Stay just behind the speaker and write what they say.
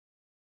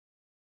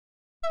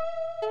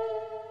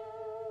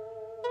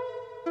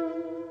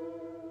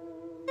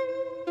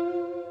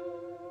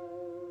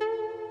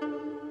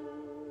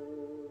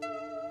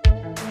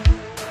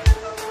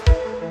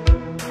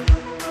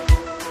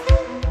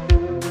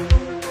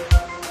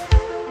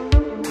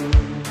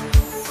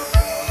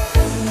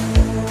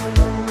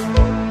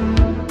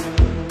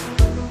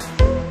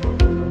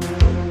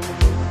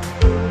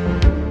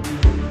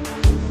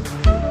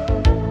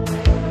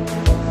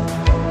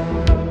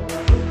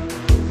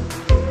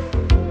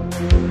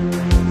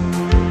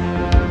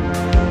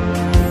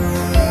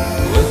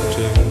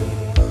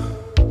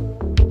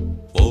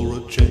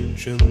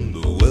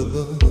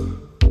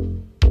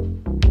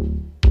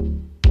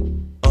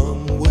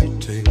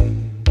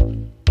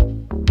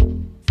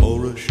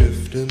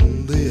lived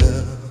in the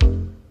air.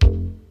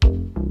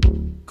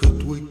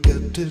 Could we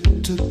get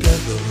it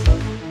together?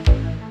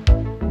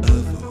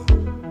 Ever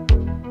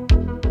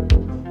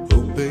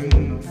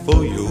hoping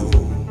for your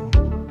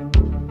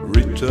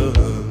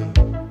return,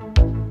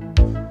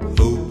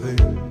 hoping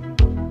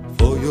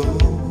for your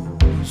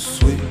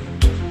sweet,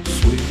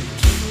 sweet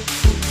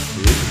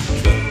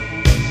return.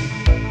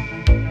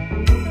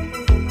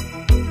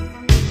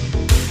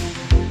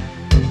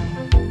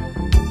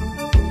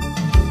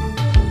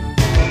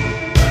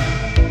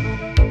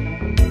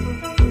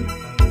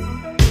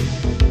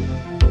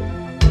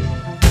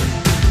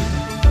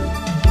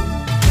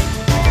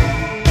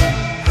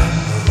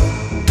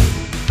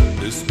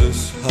 Is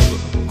this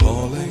heaven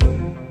calling?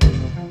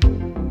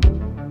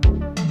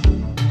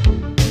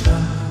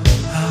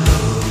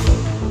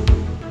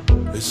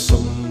 Is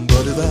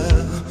somebody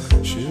there?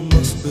 She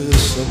must be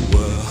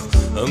somewhere.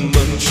 And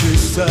then she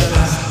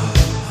says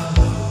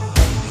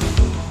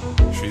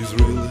she's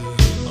really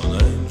an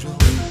angel.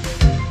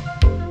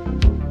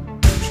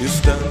 She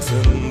stands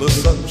in the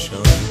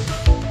sunshine.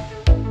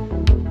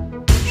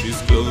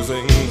 She's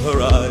closing her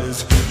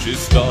eyes. She's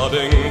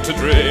starting to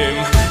dream.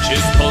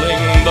 She's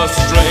pulling the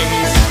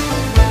strings.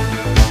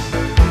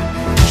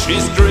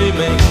 She's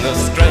dreaming a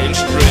strange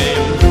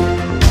dream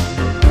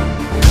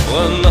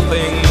when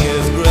nothing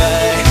is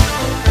grey.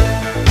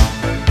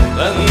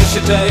 Then she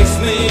takes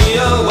me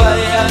away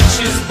and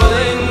she's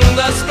pulling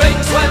the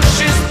strings when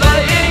she's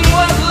playing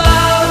with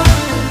love.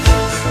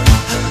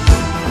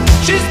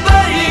 She's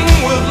playing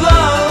with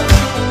love.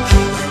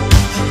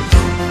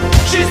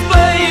 She's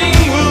playing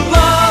with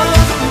love.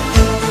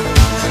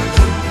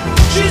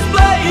 She's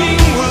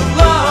playing with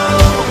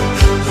love.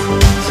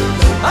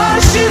 Ah,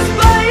 she's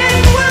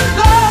playing with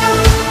love.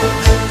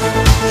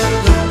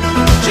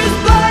 She's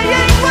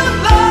playing with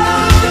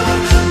love.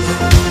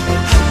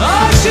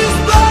 Ah, she's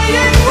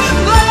playing with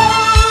love.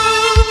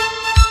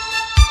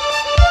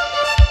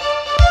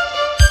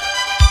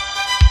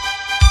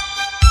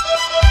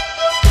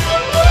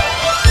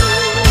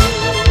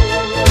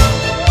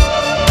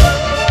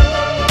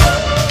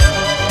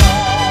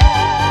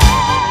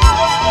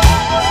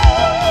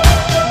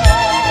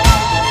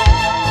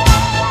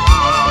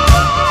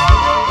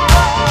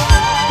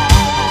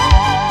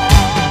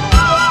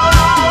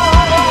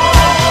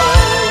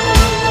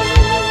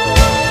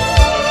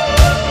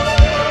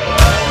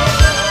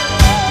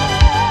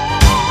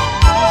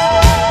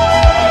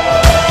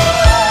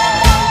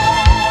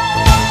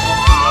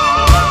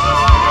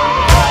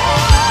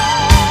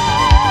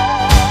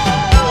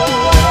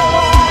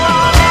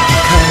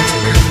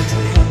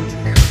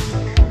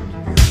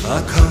 I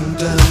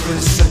count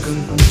every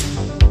second,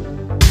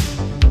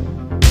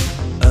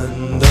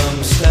 and I'm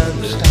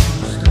standing.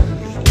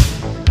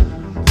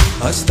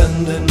 I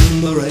stand in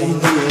the rain.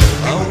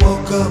 I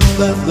walk up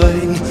that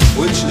lane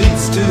which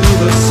leads to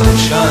the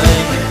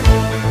sunshine.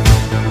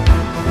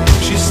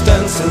 She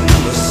stands in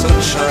the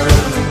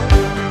sunshine.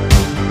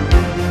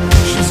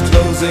 She's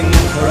closing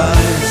her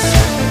eyes.